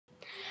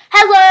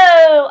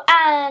Hello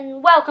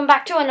and welcome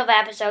back to another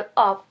episode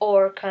of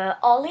Orca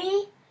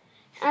Ollie,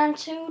 and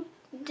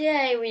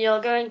today we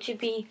are going to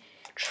be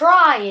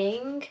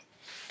trying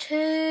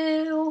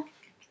to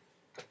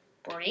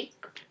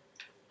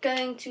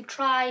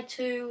try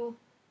to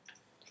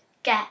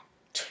get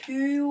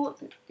 2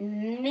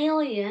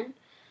 million.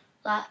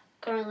 That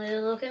currently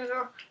looking at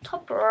the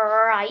top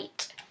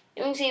right.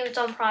 You can see it's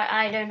on right.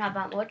 I don't have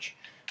that much.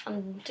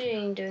 I'm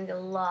doing a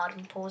lot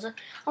in Forza,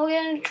 and we're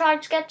going to try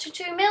to get to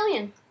 2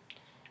 million.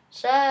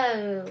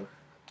 So,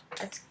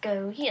 let's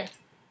go here.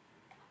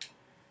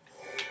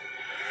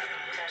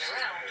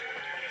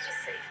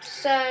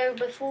 So,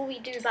 before we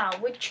do that,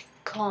 which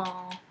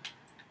car?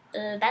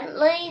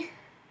 Bentley?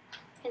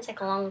 It's going to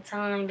take a long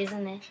time,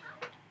 isn't it?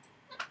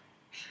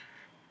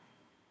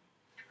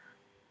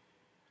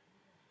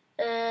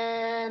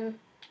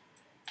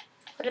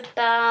 What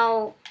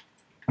about...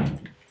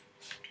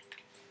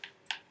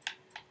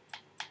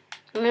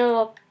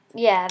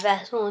 Yeah,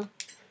 best one.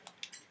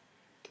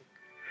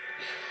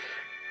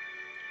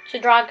 It's a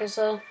dragger,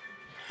 so...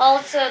 Oh,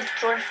 it's a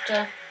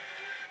drifter.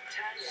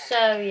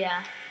 So,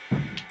 yeah.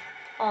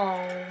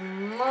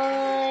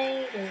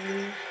 Almighty.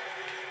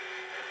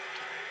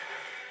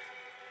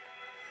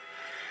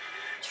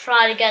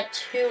 Try to get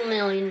 2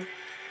 million.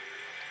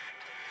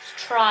 Let's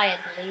try at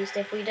least.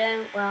 If we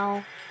don't,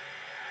 well,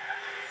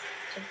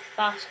 it's a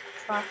fast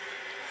track.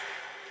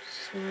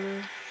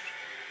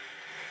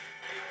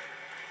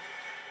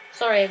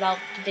 Sorry about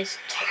this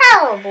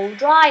terrible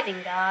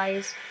driving,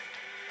 guys.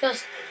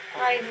 Just,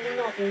 I've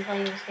not been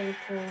playing this game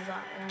for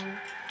that long.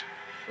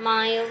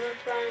 My other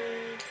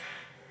friend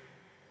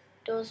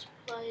does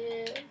play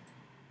it.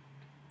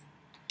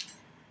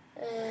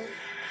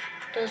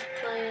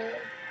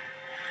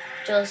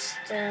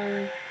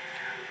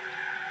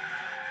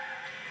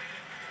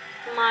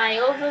 My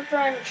other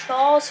friend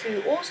Charles,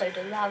 who also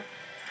does have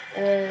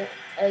a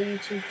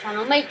YouTube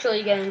channel. Make sure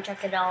you go and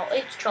check it out.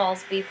 It's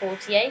Charles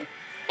B48.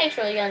 Make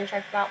sure you go and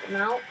check that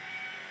one out.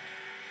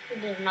 He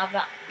doesn't have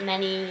that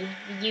many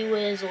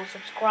viewers or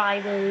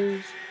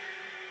subscribers.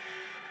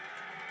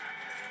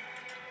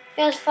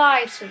 He has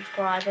 5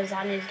 subscribers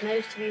and his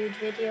most viewed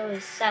video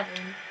is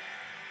 7.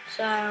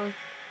 So,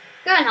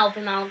 go and help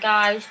him out,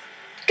 guys.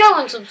 Go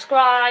and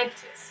subscribe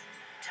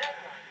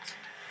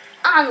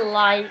and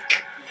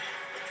like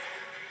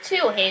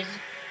to his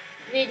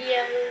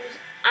videos,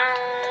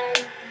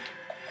 and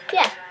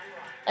yeah,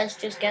 let's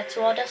just get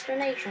to our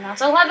destination.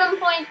 That's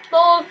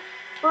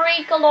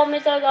 11.43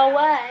 kilometers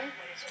away.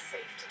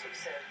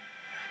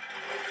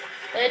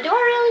 Do I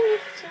really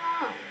need to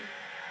know?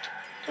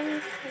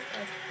 Don't think I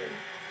do.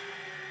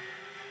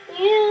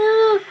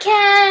 You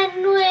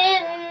can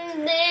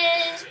win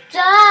this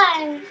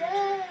time.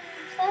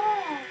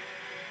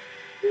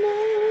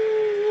 No.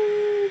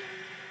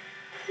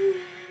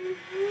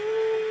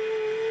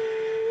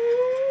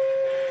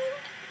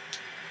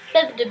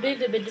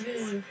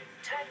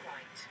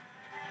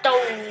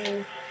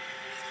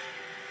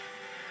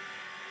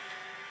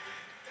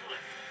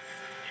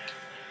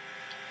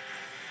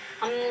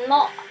 I'm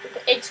not.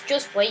 It's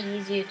just way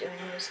easier doing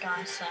this,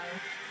 guys. So.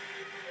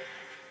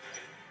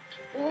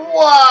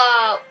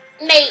 Whoa,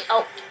 mate!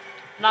 Oh,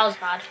 that was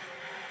bad.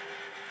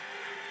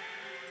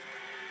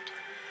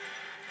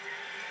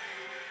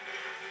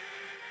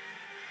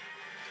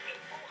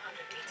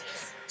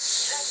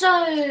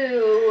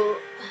 So,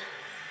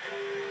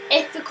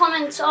 if the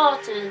comments are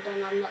turned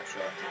on, I'm not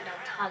sure if my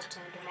dad has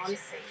turned them on.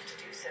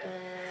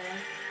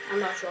 I'm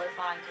not sure if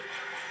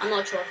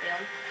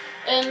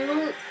they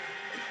are.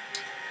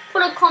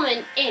 Put a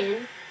comment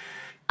in,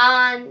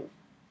 and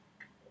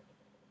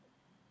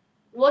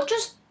what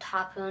just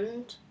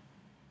happened?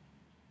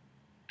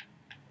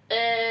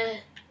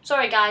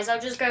 Sorry guys, I'll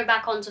just go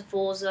back onto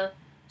Forza.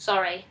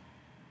 Sorry,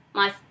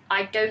 I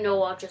don't know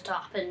what just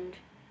happened.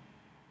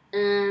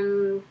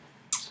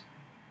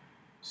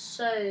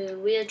 So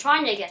we are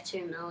trying to get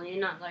 2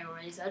 million, as I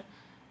already said.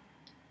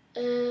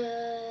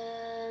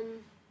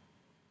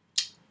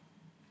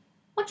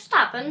 What just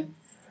happened?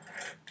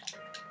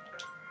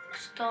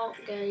 Start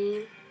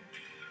game.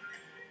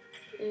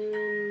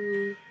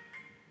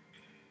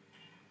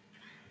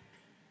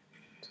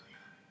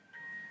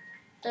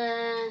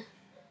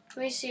 Let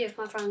me see if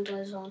my friend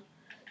goes on.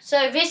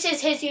 So this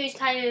is his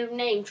username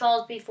name,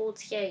 Charles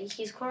B48.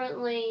 He's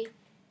currently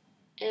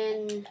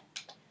in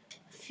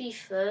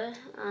FIFA,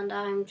 and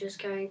I'm just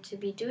going to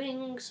be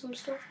doing some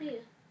stuff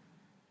here.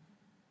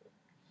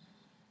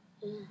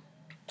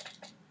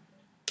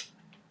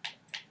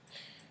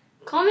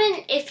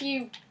 Comment if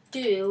you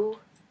do,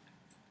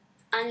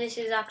 and this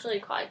is actually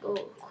quite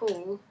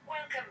cool.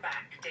 Welcome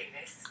back,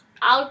 Davis.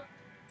 I'll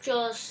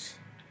just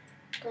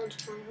go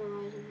into my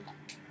horizon.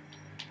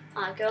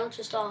 I go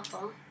into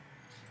Starfall.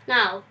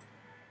 Now,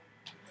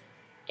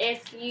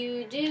 if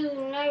you do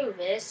know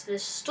this, the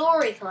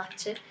story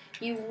collector,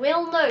 you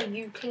will know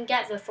you can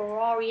get the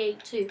Ferrari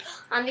 82.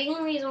 And the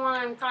only reason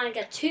why I'm trying to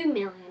get 2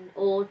 million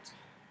or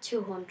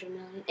 200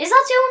 million. Is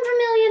that 200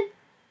 million?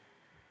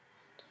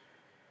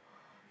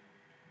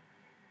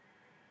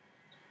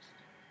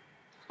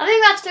 I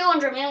think that's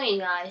 200 million,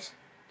 guys.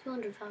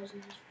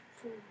 200,000.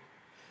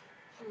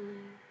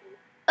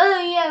 Oh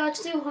yeah,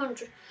 that's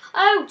 200.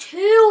 Oh,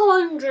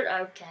 200.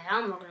 Okay,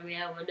 I'm not gonna be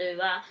able to do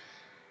that.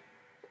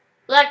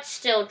 Let's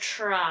still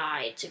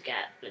try to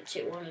get the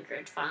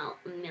 200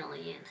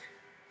 million.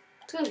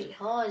 It's gonna be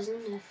hard,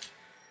 isn't it?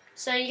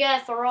 So you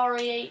get a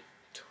Ferrari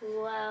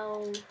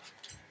 812.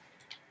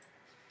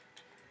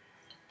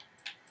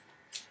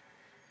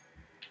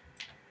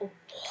 Oh,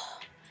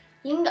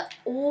 you can get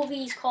all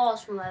these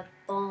cars from a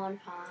barn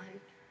find.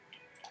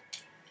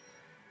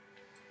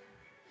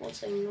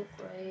 What's an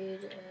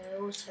upgrade?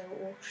 Also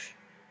auction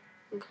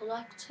and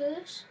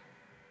collectors.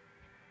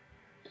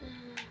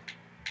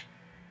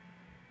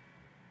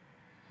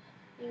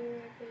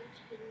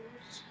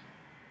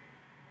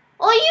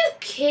 Are you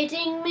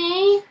kidding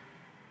me?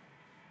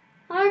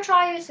 I'm gonna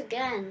try this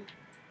again.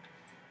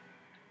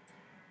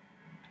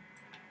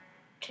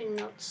 Did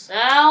not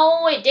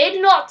sell. It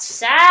did not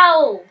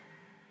sell.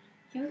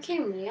 You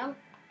kidding me? I'm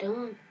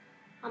done.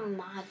 I'm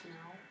mad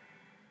now.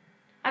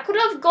 I could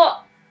have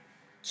got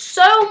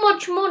so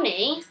much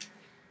money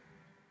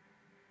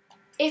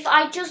if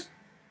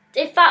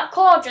that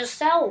car just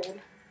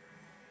sold.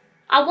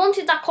 I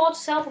wanted that car to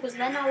sell because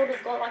then I would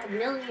have got like $1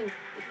 million.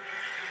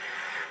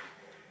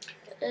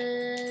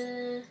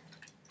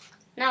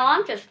 Now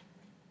I'm gonna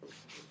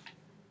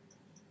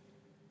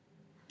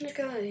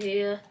go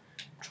here,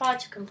 try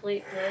to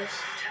complete this,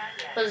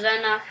 because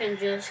then I can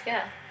just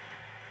get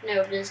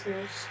no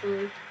business.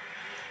 And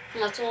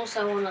that's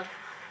also one of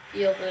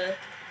the other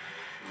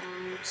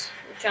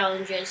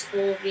challenges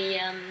for the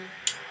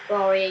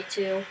Ferrari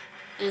A2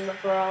 and the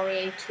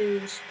Ferrari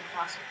A2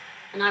 Superclassic.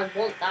 And I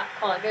want that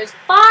car. It goes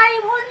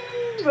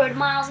 500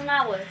 miles an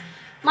hour.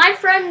 My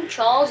friend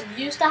Charles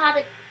used to have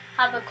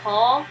a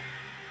car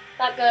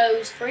that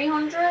goes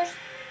 300.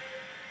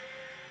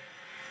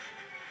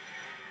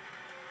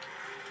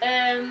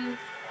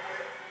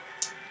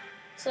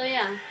 So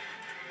yeah.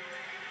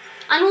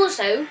 And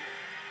also,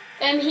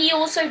 he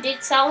also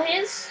did sell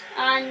his,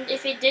 and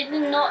if it did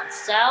not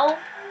sell,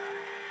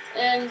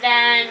 then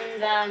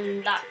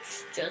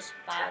that's just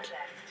bad.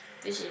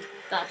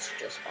 That's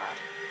just bad.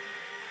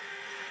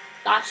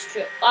 That's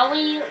true.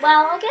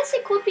 Well, I guess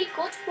it could be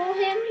good for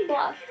him,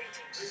 but at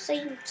the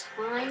same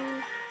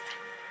time,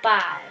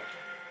 bad.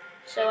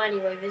 So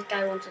anyway, this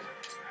guy wanted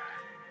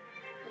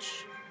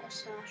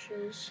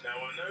sashes. Now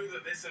I know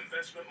that this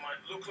investment might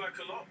look like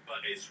a lot,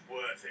 but it's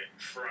worth it.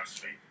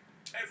 Trust me.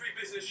 Every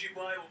business you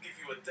buy will give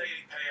you a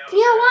daily payout.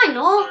 Yeah, why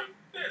not?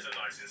 So there's a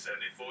nice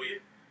incentive for you.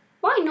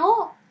 Why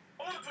not?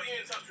 I want to put you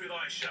in touch with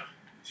Aisha.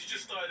 She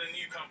just started a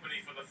new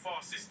company for the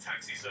fastest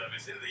taxi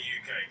service in the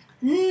UK.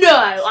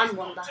 No, I'm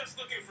one She's not that. just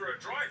looking for a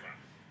driver.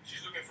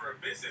 She's looking for a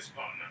business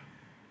partner.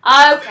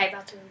 Okay,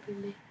 that's gonna be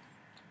me.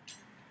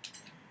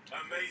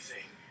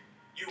 Amazing.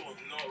 You will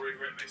not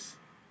regret this.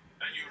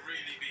 And you'll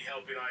really be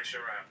helping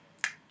Aisha out.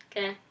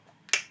 Okay.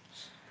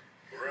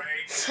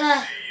 Great to see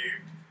you.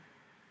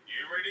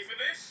 You ready for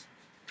this?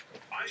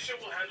 Aisha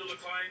will handle the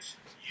clients.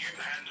 You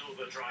handle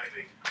the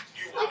driving.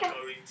 You are Okay.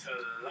 going to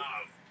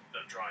love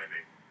the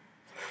driving.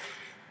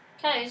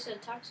 Okay, it's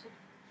a taxi.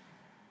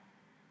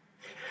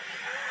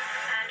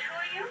 And who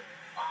are you?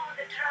 Oh,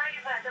 the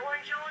driver, the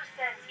one George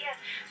sent. Yes.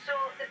 So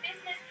the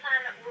business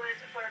plan was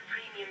for a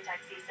premium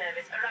taxi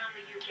service around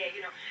the UK.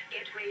 You know,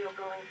 get where you're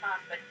going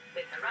fast. But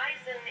with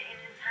Horizon in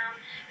town,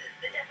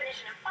 the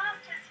definition of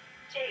fast has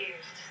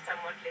changed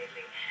somewhat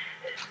lately.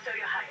 So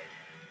you're hired.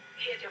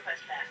 Here's your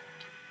first fare.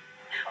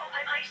 Oh,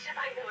 I'm Aisha,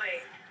 by the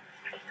way.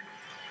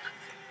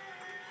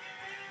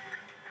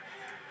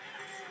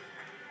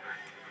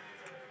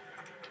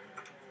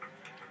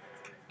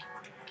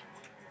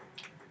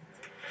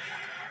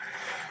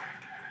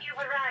 You've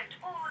arrived.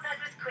 Oh, that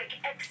was quick.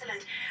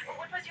 Excellent.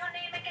 What was your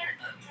name again?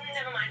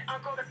 Never mind. I'll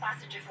call the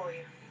passenger for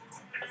you.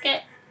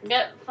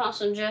 Get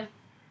passenger.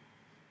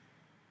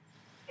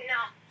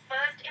 Now,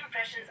 first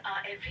impressions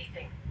are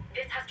everything.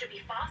 This has to be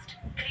fast,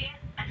 clean,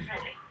 and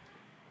friendly.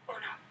 Oh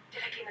no,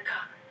 did I clean the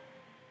car?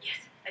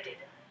 Yes, I did.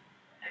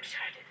 I'm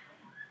sure I did.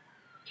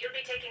 You'll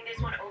be taking this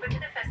one over to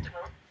the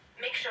festival.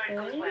 Make sure it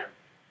goes well.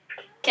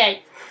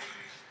 Okay.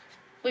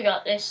 We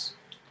got this.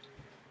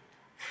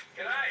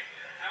 G'day,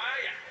 how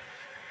are you?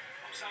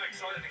 I'm so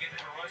excited to get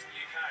to Horizon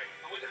UK.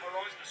 I went to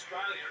Horizon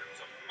Australia and it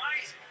was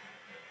amazing.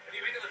 Have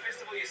you been to the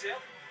festival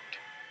yourself?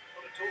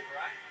 Not a talker,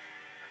 eh?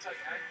 That's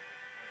okay.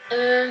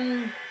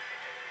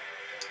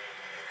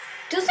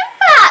 Doesn't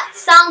that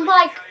sound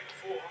like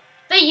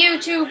the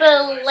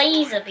YouTuber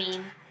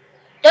Laserbeam?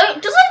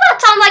 Doesn't that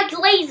sound like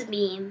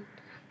Laserbeam?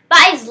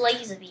 That is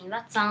Laserbeam.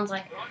 That sounds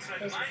like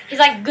he's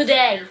like good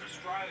day.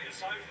 Australia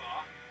so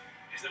far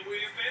is that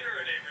we're better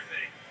at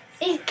everything.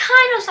 It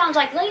kind of sounds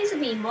like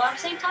Laserbeam, but at the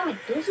same time it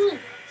doesn't. 400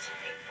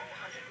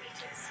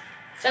 meters.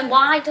 Then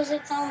why does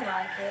it sound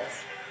like it?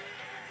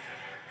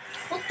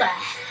 What the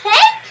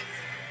heck?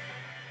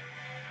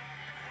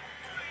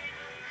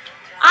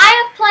 I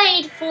have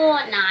played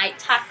Fortnite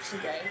Taxi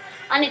Day,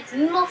 and it's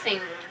nothing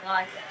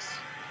like this.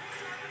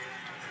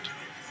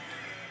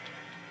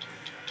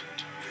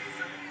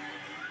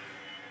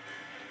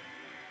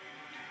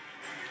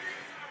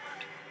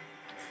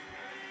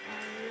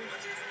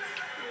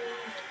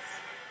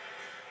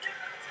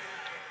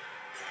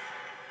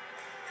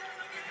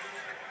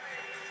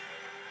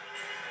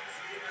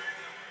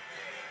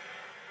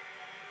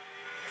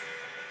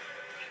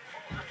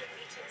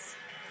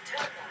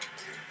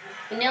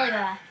 We're nearly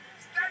there.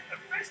 Is that the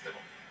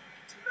festival?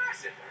 It's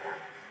massive.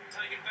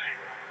 Take it back.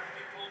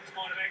 Your bombs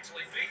might have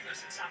actually beaten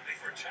us at something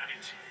for a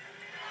change.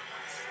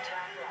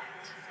 Turn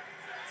right.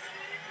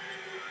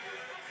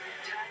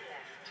 Turn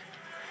left.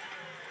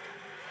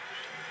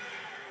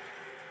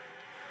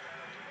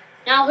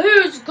 Now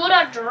who's good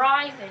at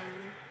driving?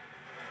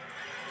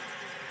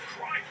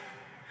 Crikey!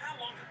 How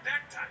long did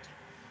that take?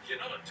 You're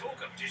not a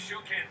talker, just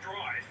sure can't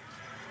drive.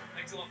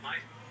 Thanks a lot,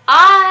 mate.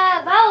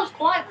 Ah, that was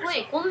quite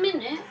quick. 1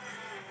 minute.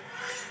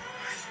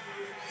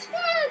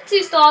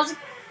 2 stars.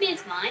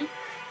 It's fine.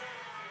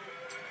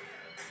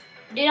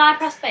 Did I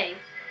press B?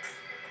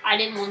 I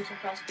didn't want to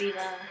press B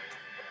there.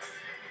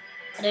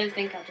 I don't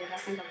think I did. I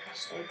think I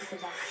pressed A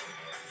because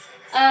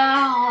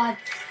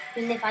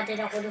even if I did,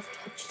 I would have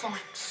touched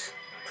X.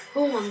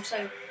 Oh, I'm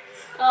so.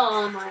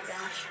 Oh my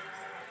gosh.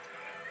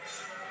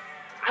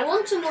 I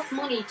want enough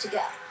money to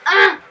get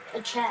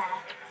a chair,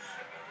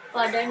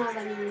 but I don't have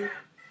any.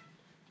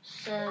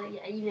 So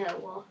yeah, you know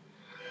what.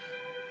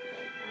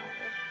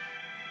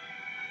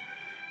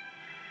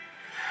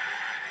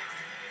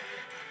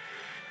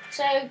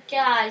 So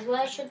guys,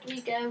 where should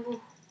we go?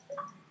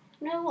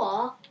 You know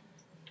what?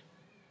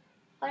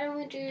 Why don't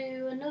we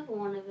do another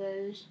one of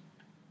those?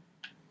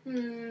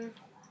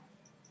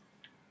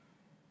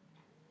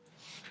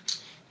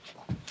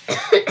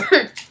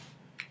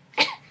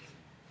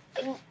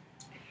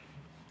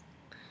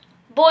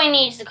 Boy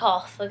needs the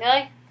cough,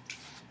 okay?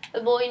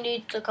 The boy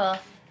needs the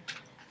cough.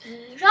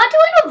 Should I do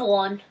another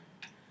one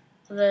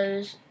of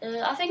those?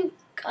 I think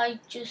I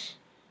just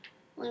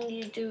what I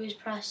need to do is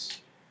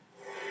press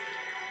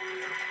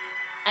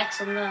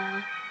X on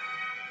there.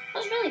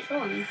 That's really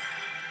fun.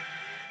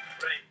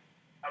 Right.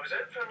 I was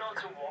out for an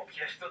autumn walk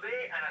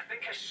yesterday and I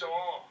think I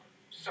saw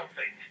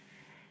something.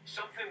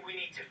 Something we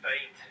need to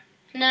find.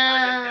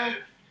 Nah,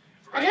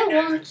 I don't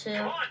want to.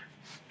 Come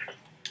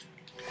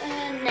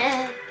on.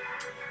 Nah.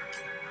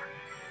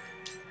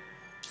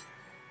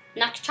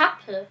 Next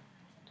chapter.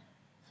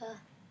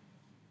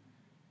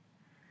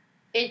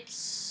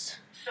 It's.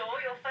 So,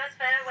 your first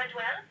fair went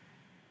well?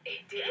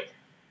 It did?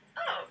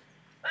 Oh,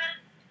 well,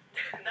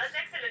 that's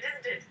excellent,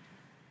 isn't it?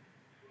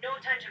 No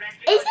time to rest.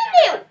 Isn't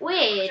it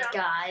weird,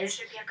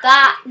 guys,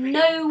 that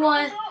no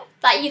one,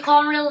 that you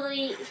can't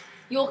really,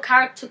 your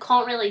character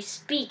can't really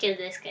speak in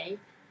this game?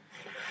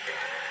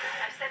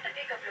 I've set the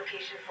pickup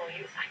location for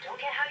you. I don't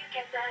care how you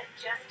get there,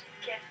 just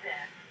get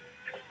there.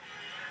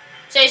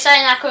 So you're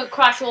saying I could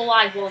crash all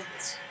I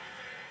want?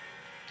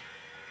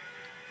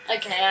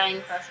 Okay, I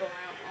ain't crash all I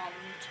want,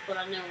 but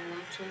I don't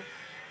want to.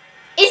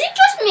 Is it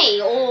just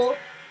me, or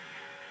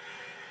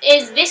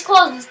is this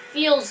class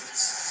feels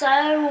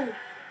so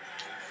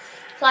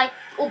like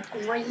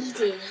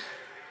upgraded?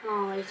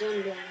 Oh, he's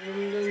gonna be a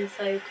London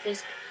folk.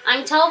 I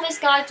can tell this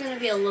guy's gonna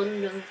be a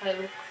London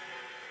folk,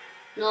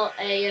 not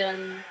a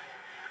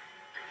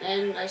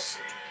an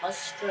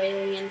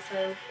Australian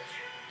folk.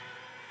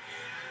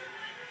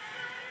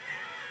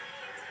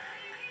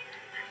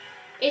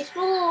 It's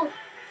more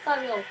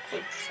very old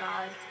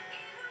countryside.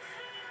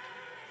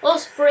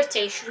 Us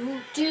British who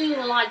do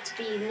like to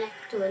be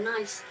next to a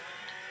nice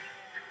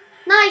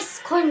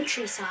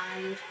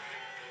countryside.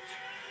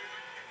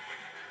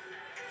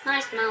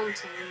 Nice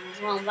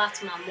mountains. Well,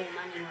 that's my mum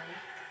anyway.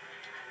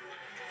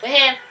 We're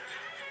here.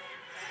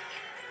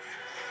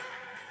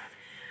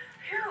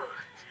 Phew.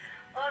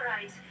 All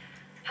right.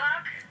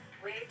 Park.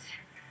 Wait.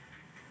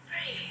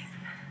 Breathe.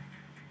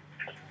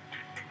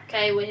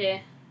 Okay, we're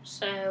here.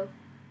 So,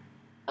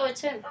 oh,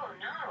 it's him. Oh,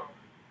 no.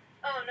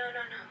 Oh, no.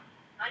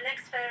 Our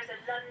next fare is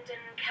a London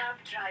cab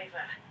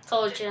driver.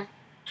 Told you.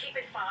 Keep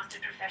it fast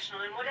and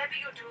professional, and whatever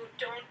you do,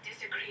 don't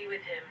disagree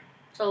with him.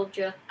 Told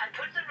you. I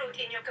put the route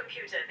in your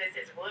computer. This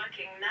is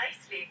working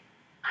nicely.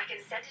 I can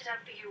set it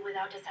up for you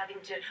without us having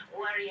to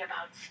worry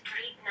about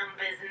street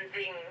numbers and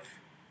things.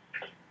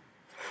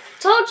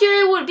 Told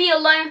you it would be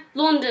a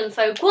London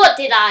folk. What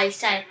did I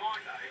say? In my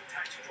day,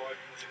 taxi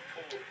driving was a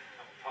calling,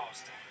 not a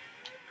pastime.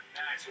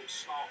 Now it's all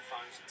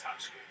smartphones and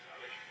touchscreens,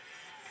 Ali.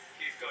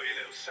 You've got your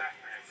little sat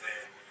nav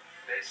there.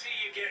 Let's see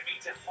you get me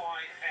to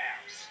Hyde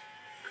House.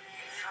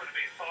 Coming a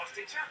bit fast,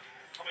 did ya?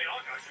 I mean, I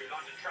go through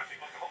London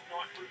traffic like a hot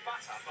knife through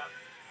butter, but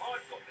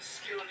I've got the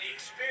skill and the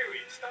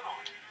experience, don't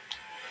I?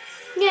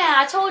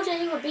 Yeah, I told you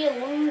he would be in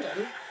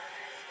London.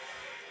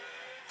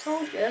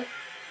 Told you.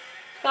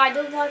 Guy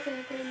does like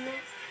a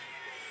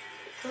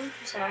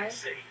countryside.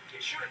 See, you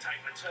should have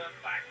taken a turn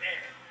back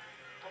there.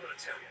 I'm going to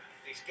tell you,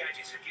 these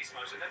gadgets and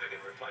gizmos are never going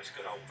to replace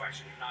good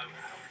old-fashioned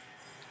know-how.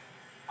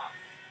 Oh,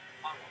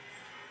 hang on.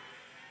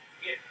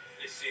 Yeah,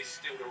 this is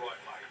still the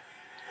right way.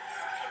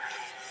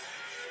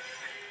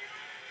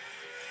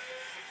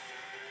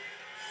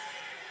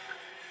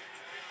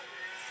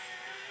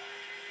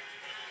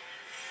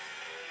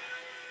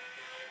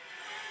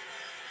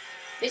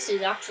 This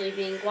is actually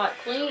being quite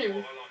Tell you clean.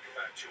 what I like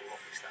about your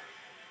office, though.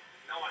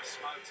 Nice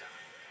motor,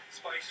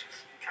 spacious,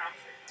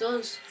 comfy.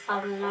 Does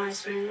have a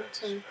nice motor.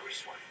 Very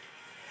swanky.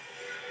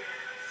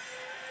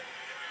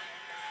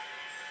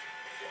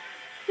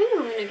 I think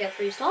I'm gonna get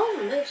 3 stars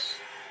on this.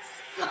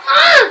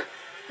 Ah!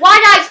 Why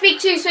did I speak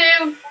too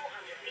soon? 400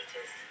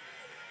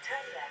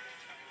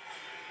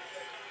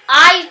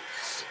 I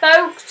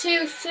spoke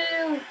too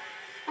soon.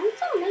 I'm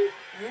still making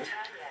it. Turn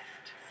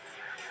left.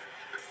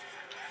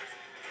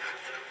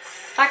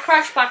 If I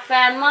crash back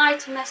there, it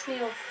might mess me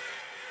up.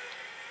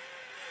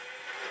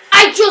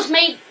 I just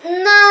made...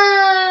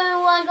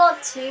 No! I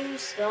got 2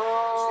 Is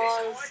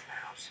stars. this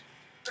House?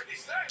 Pretty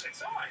certainly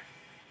time.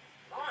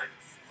 Right.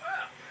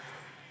 Well,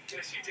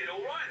 guess you did all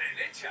right then,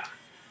 didn't ya?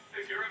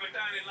 If you're ever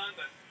down in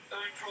London,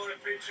 don't try to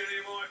pitch any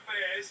of my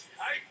fares.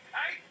 Hey,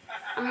 hey.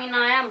 I mean,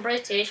 I am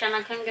British and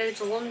I can go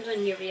to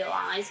London, you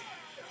realise.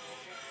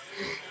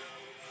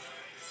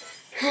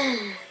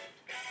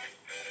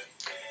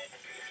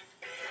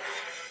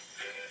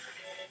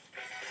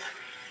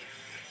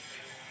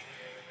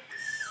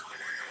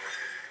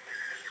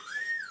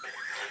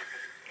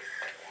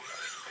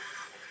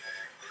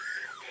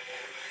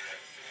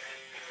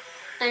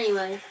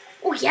 Anyway.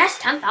 Oh yes,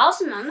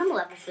 10,000 and I'm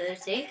level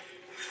 30.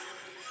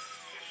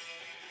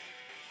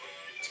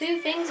 2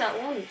 things at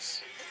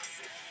once.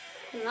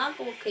 I'm that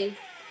lucky.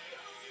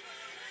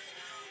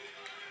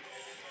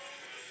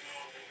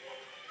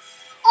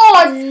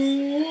 Oh,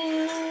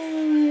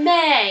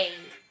 May!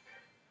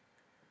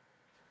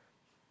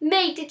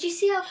 May, did you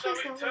see how So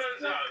close I it was to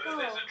turns that out that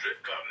there's car? a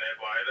drift club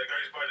nearby that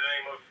goes by the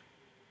name of,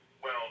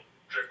 well,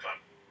 Drift Club.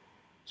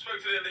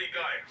 Spoke to their lead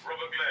guy,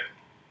 Robert Glenn.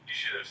 You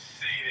should have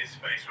seen his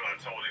face when I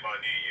told him I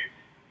knew you.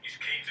 He's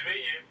keen to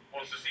meet you,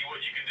 wants to see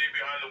what you can do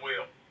behind the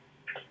wheel.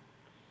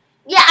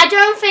 Yeah, I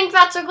don't think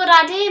that's a good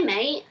idea,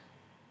 mate.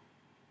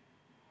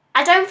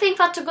 I don't think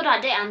that's a good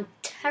idea. I'm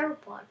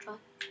terrible at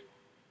driving.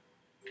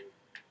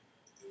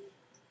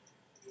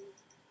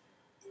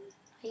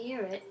 I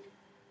hear it.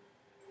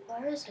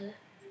 Where is it?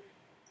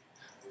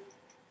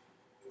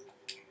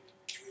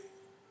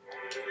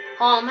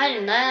 Oh, I'm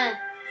heading there.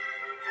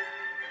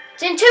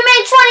 It's in 2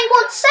 minutes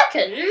 21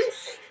 seconds.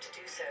 Safe to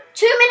do so.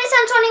 2 minutes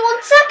and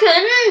 21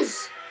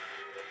 seconds.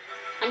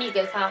 I need to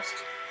go fast.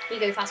 We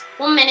go fast.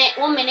 1 minute,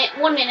 1 minute,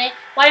 1 minute.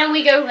 Why don't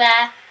we go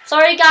there?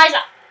 Sorry, guys.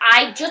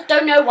 I just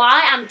don't know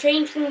why. I'm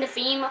changing the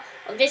theme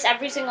of this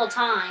every single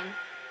time.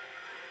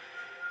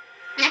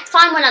 Next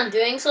time when I'm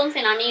doing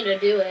something, I need to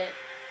do it.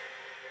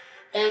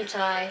 Don't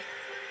I?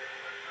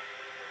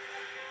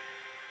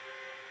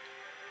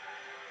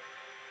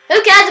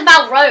 Who cares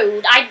about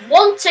road? I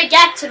want to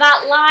get to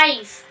that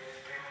life.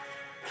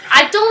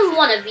 I've done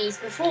one of these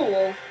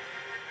before.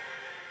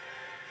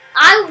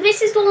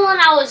 This is the one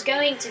I was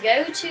going to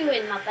go to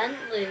in my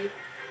Bentley.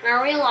 And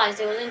I realised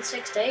it was in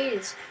 6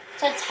 days. It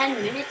said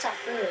 10 minutes at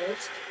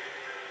first.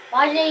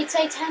 Why did it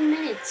say 10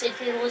 minutes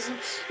if it wasn't?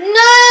 No!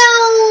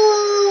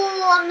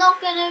 I'm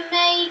not gonna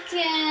make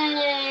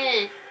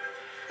it.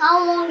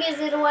 How long is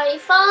it away?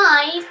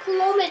 5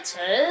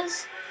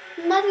 kilometers?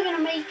 I'm never gonna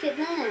make it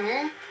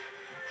there.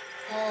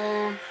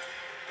 I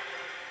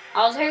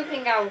was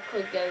hoping I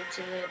could go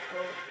to it,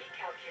 but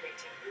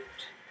Recalculating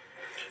route.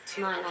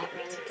 might not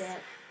make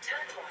it.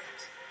 Turn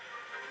right.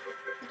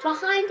 It's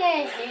behind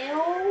a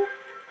hill.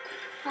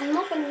 I'm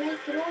not gonna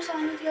make it. Also, I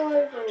need to go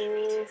over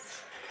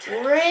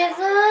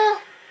river.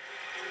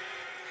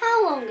 How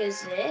long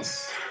is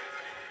this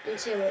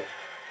until it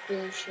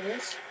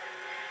finishes?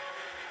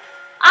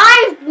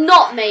 I'm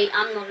not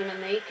gonna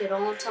make it,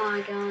 aren't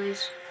I,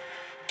 guys?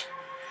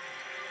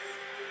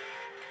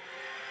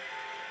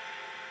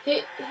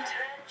 Turn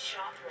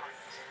sharp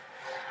right.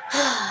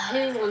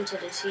 Who wanted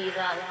to see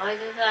that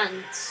live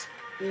event?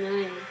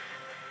 No.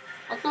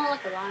 It's not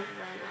like a live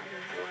event like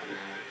before,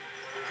 no.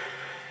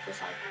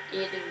 Just like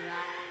you do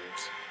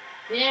rounds.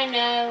 We don't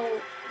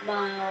know,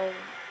 well,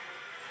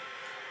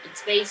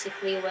 it's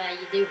basically where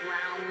you do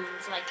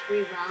rounds, like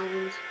 3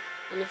 rounds,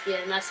 and if you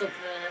mess up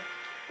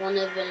one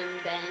of them,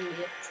 then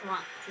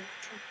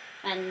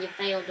you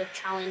fail the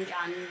challenge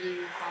and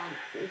you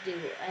can't do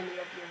any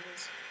of the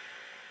others.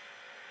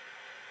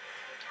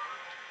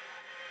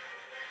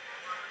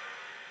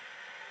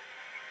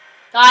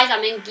 Guys,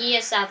 I'm in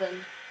gear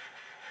 7.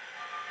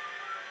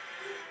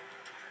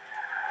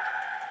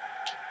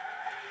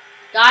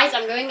 Guys,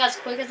 I'm going as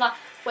quick as I...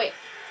 Wait,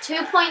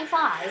 2.5?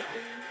 Has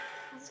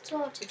it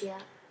started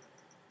yet?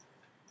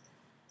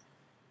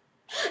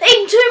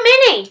 In 2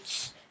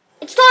 minutes!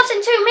 It starts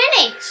in 2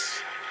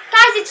 minutes!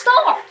 Guys, it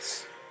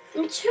starts!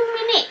 In 2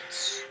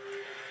 minutes!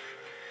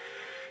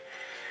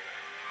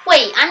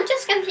 Wait, I'm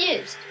just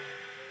confused.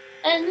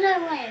 There's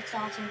no way it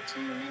starts in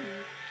 2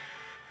 minutes.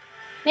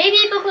 Maybe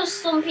because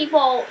some people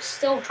are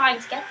still trying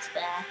to get to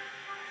there.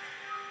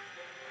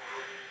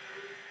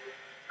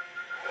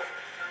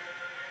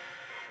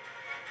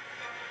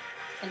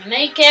 Gonna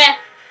make it.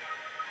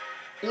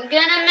 I'm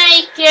gonna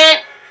make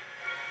it.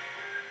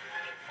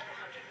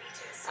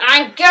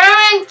 I'm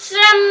going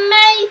to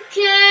make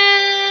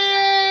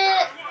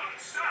it.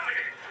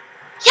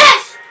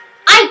 Yes!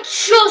 I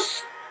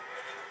just...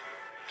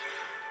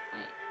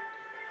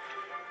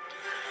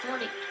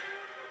 Wait.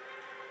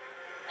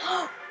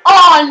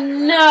 Oh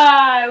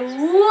no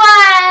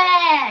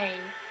way!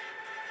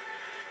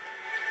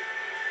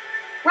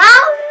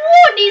 Round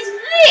 1 is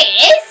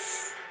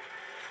this?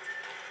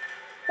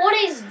 What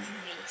is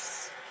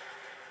this?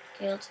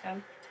 Okay, let's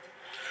go.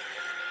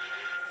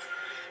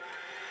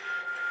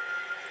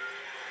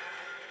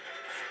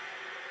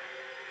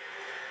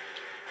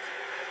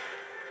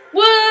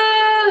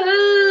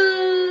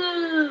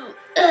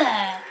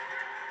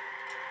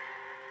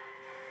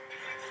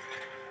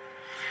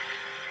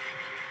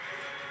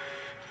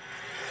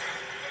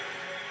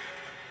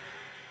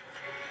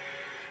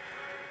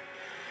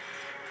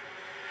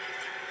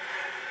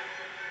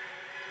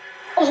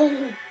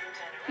 Oh,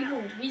 Turn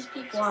around these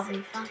when it people is are having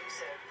safe to fun. do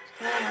so.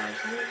 Oh,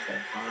 I need to go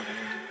farther.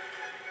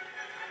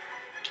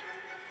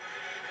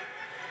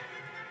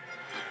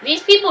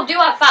 These people do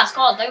have fast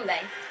cars, don't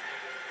they?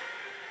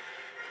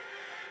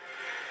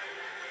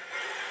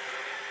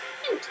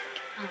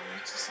 Oh,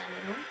 it's just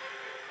anyone.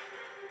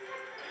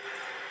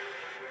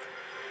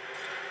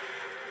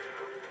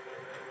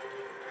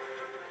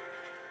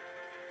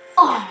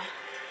 Oh,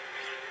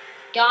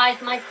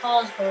 guys, my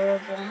car's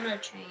horrible. I'm gonna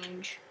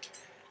change.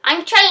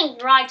 I'm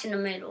changed right in the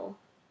middle.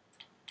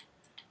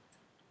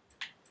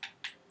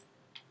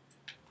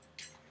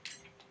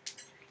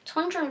 It's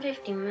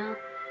 150 mil,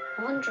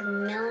 100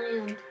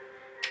 million. That's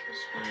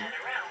Turn fine.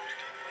 around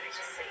when it is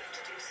safe to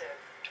do so.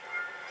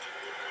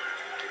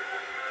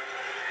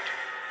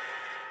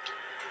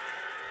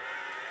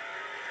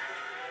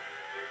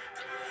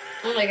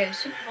 I'm gonna go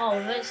super far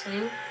with this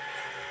thing.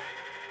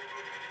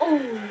 Oh,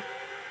 Round 1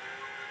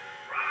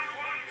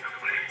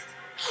 complete.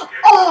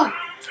 oh! Round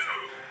 2.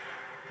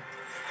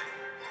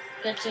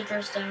 That's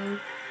interesting.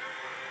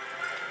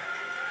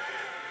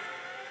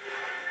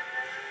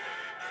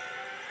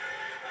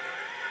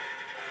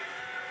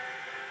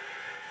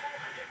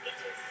 400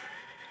 meters.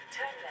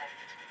 Turn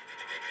left.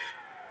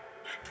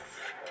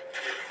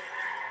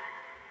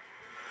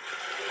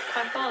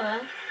 Quite far there.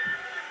 100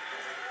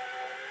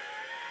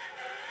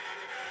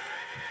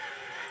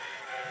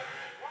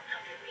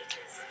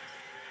 meters.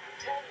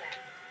 Turn left.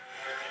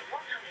 In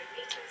 100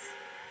 meters.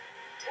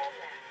 Turn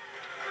left.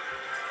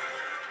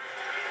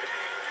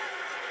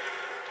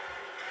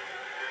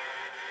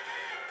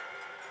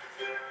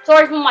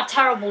 Sorry for my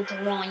terrible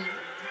driving. Drift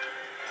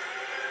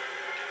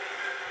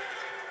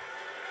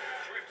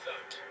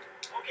zone.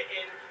 Lock it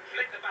in,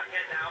 flick the back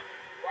end out,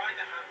 ride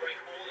the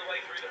handbrake all the way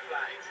through the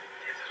flags.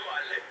 This is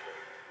what I live for.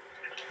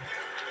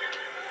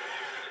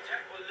 The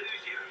tech will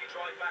lose you if you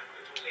drive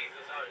backwards or leave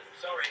the zone.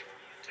 Sorry.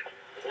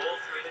 All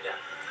through the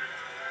gap.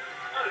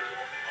 Oh,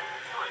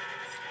 fine.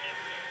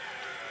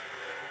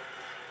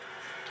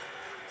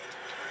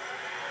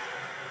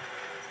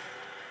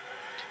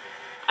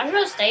 I should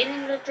have stayed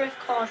in the drift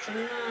car,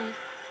 shouldn't I?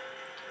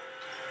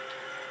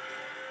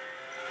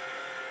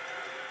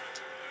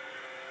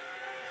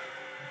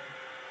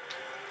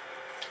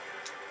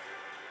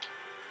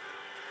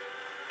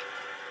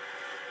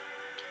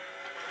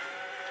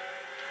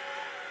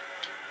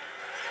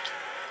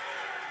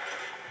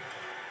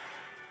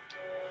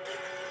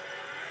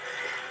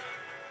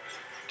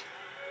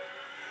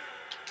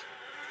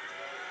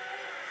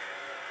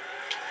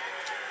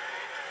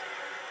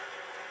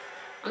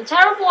 I'm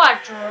terrible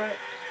at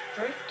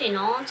drifting,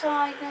 aren't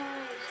I,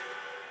 guys?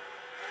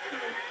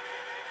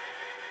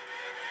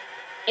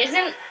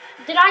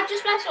 Did I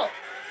just mess up?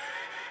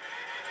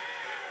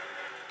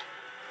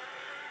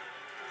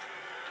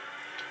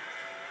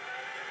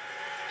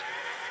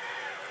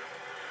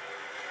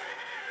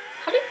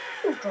 How do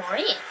people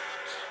drift?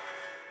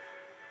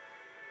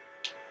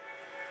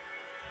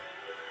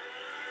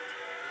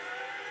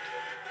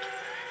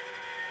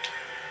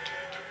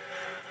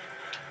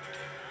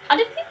 How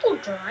do people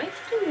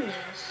drift in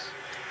this?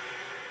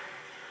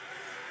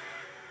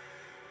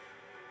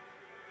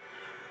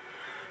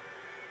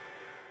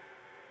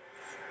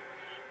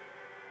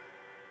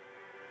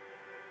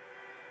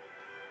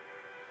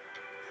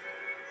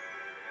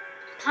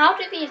 How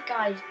do these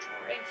guys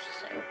drift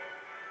so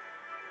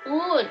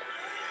good?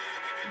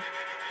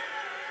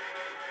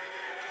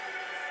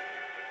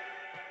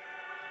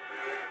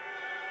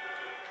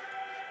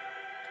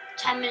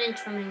 10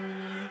 minutes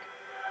remaining.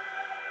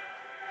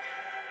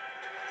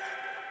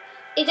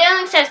 It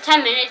only says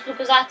 10 minutes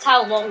because that's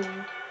how long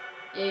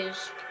it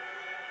is.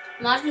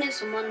 Imagine if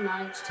someone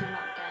managed to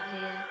not get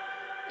here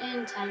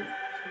in 10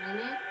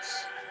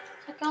 minutes.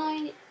 The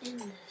guy in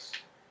this.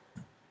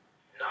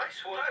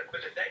 Nice work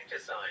with the data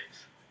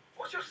science.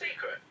 What's your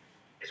secret?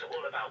 Is it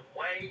all about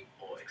weight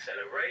or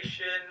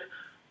acceleration?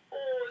 Or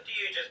do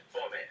you just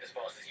bomb it as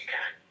fast as you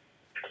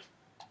can?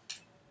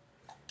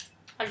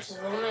 I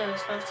just want to move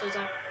as fast as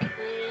I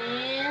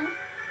can.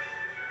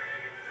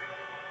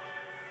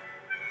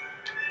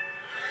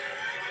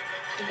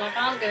 Seems like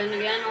I'm going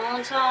again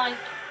on time.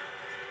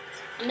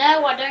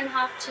 No, I don't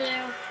have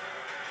to.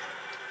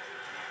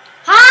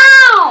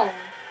 How?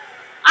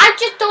 I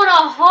just done a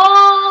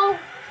whole.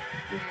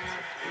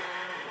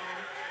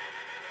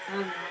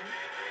 No.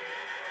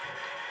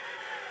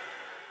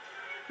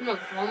 I'm not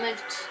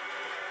vomit.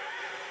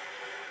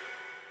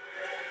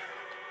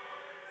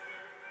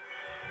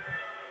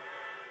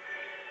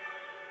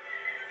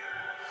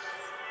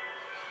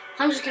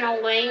 I'm just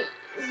gonna wait.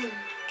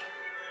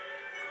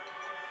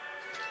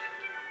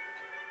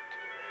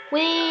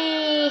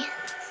 Wee.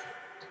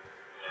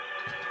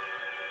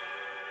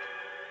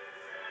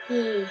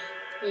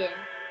 Yeah.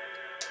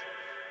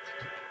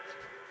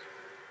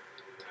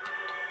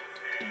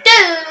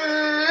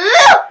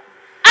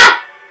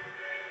 Ah!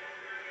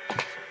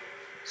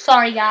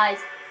 Sorry, guys.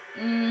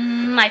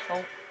 My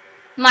fault.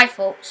 My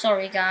fault.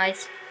 Sorry,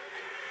 guys.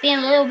 Being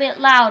a little bit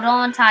loud,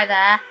 aren't I,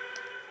 there?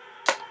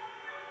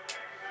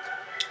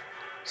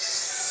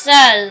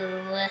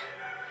 So,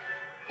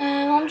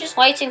 I'm just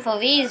waiting for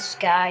these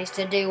guys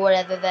to do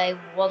whatever they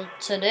want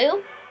to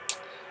do.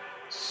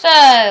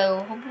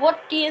 So,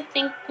 what do you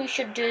think we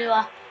should do?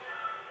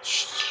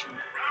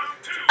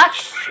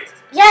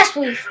 Yes,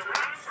 we.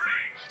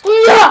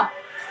 Yeah!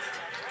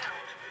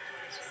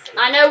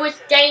 I know which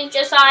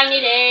danger sign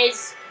it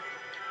is.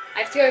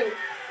 I have to go.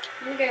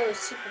 I'm gonna go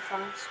super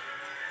fast.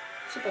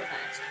 Super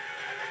fast.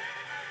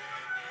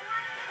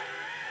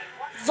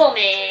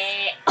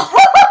 Vomit!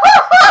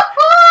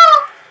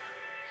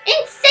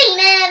 Insane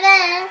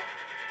ever!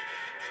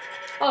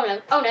 Oh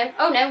no, oh no,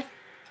 oh no.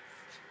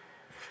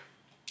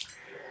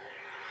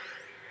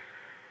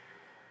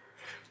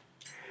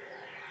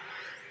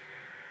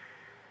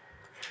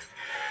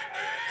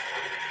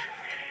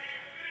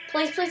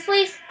 Please, please,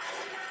 please.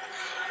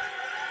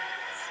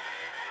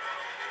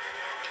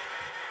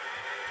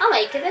 I'll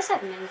make it. There's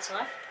 7 minutes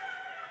left.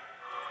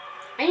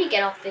 I need to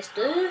get off this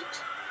dirt.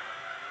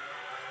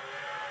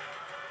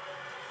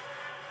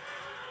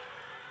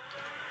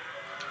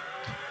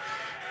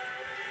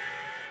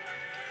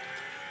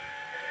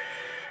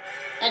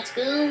 Let's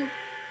go.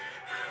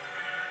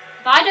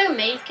 If I don't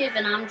make it,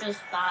 then I'm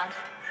just bad.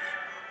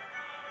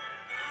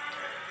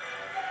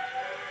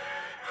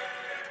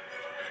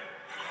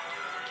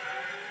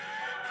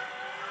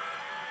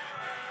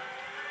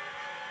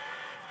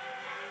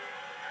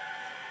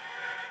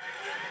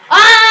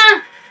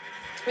 Ah!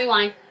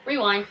 Rewind,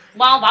 rewind.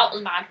 Wow, that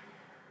was bad.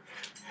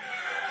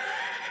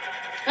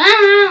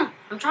 Ah!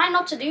 I'm trying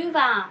not to do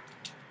that.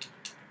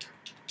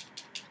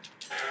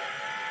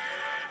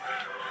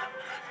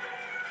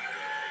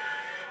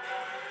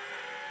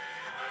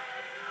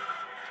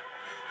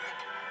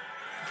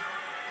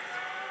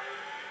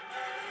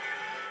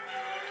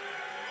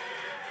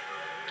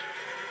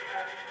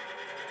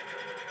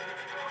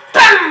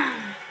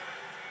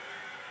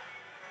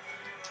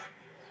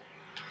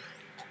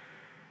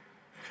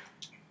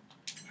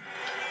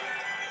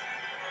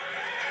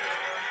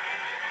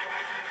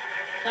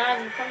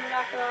 Guys, I'm coming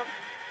back up.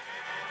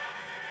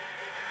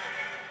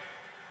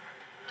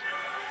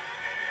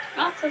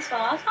 That's the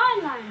sauce I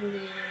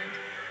landed.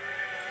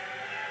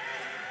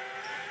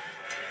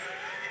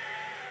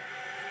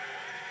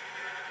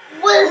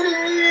 Woo!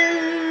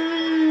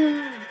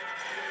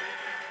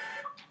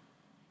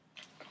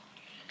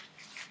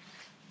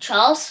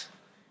 Charles?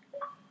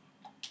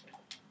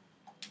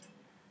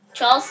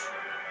 Charles?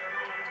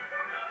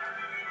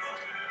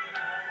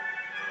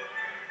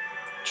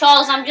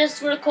 Charles, I'm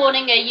just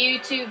recording a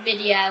YouTube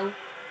video.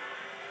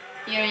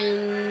 You're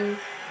in...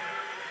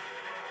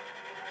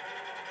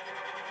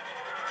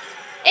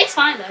 It's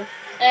fine though.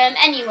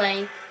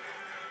 Anyway.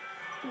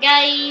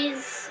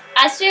 Guys,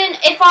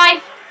 if I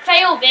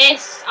fail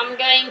this, I'm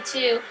going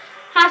to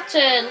have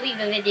to leave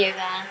the video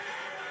there.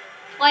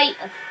 Wait,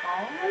 a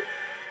fall?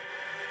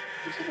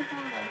 What's it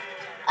called?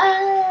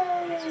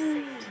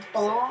 Oh,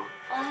 ball.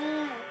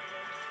 Oh.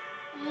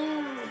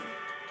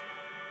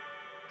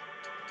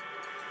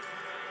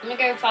 I'm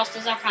gonna go fast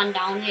as I can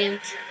down here.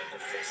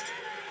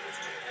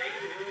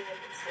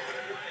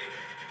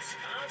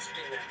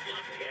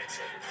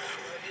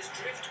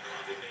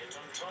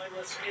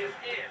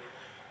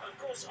 Of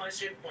course, I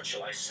said, what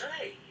shall I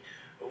say?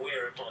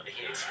 Whereupon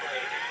he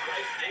explained in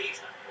great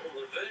detail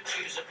the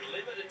virtues of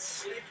limited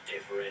slip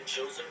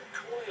differentials and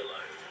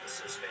coilover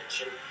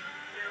suspension.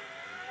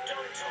 Now,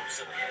 Don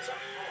Thompson has a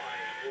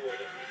high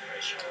boredom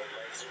threshold,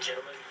 ladies and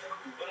gentlemen,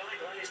 but I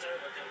glazed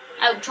over completely.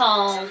 Oh,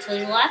 Charles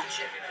has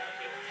left.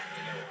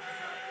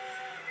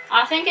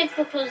 I think it's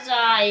because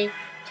I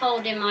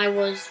told him I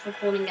was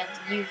recording a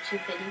YouTube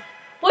video.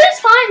 But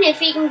it's fine if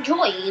he can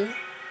join.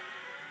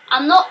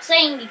 I'm not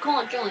saying he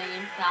can't join,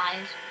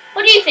 guys.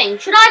 What do you think?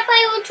 Should I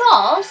play with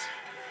Charles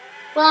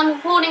while I'm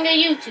recording a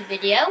YouTube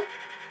video?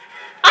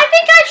 I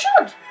think I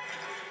should.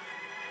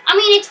 I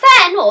mean, it's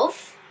fair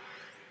enough.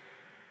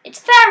 It's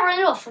fair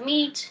enough for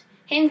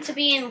him to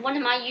be in one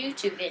of my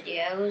YouTube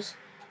videos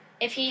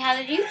if he has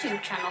a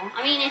YouTube channel.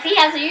 I mean, if he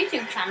has a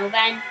YouTube channel,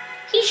 then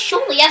he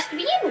surely has to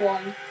be in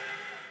one.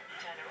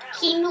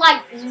 He,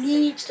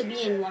 needs to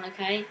be in one,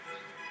 okay?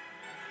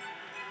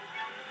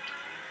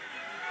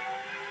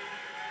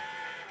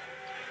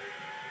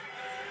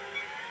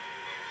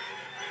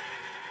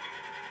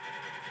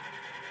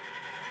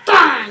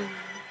 Bang!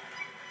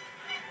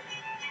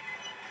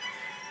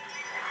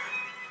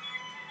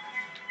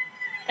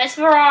 This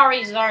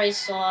Ferrari is very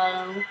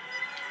slow.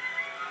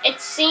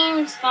 It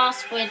seems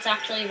fast, but it's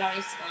actually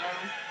very slow.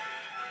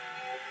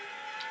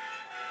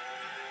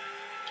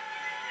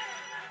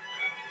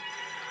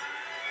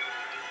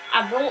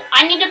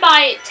 I need to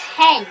buy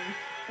 10.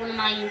 One of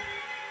them.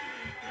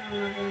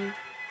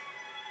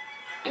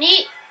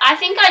 I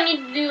think I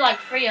need to do like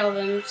 3 of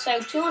them. So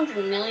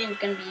 200 million is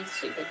gonna be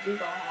super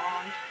duper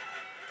hard.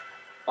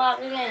 But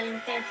we're getting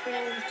paid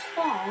 300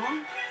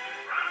 stars.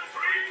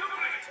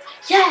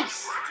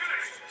 Yes.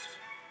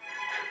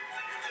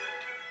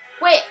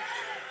 Wait.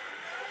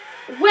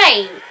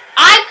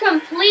 I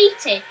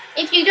complete it.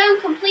 If you don't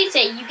complete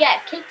it, you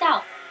get kicked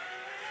out.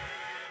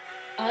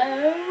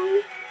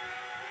 Oh.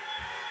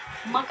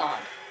 My God.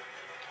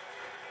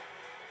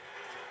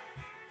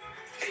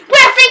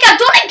 think I've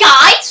done it,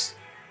 guys.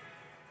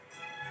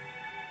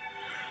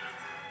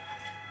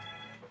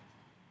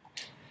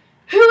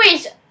 Who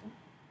is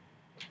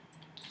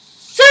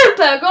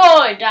super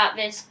good at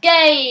this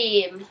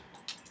game?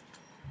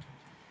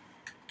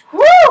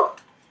 Woo!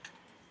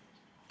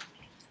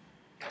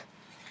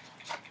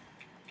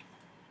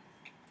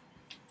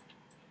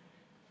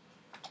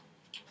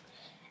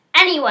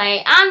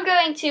 Anyway, I'm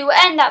going to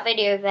end that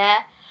video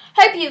there.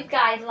 Hope you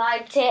guys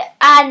liked it,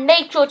 and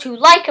make sure to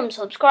like and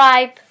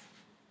subscribe.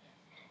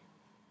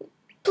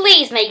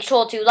 Please make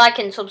sure to like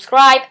and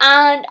subscribe,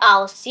 and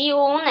I'll see you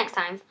all next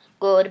time.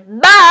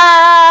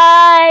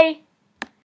 Goodbye!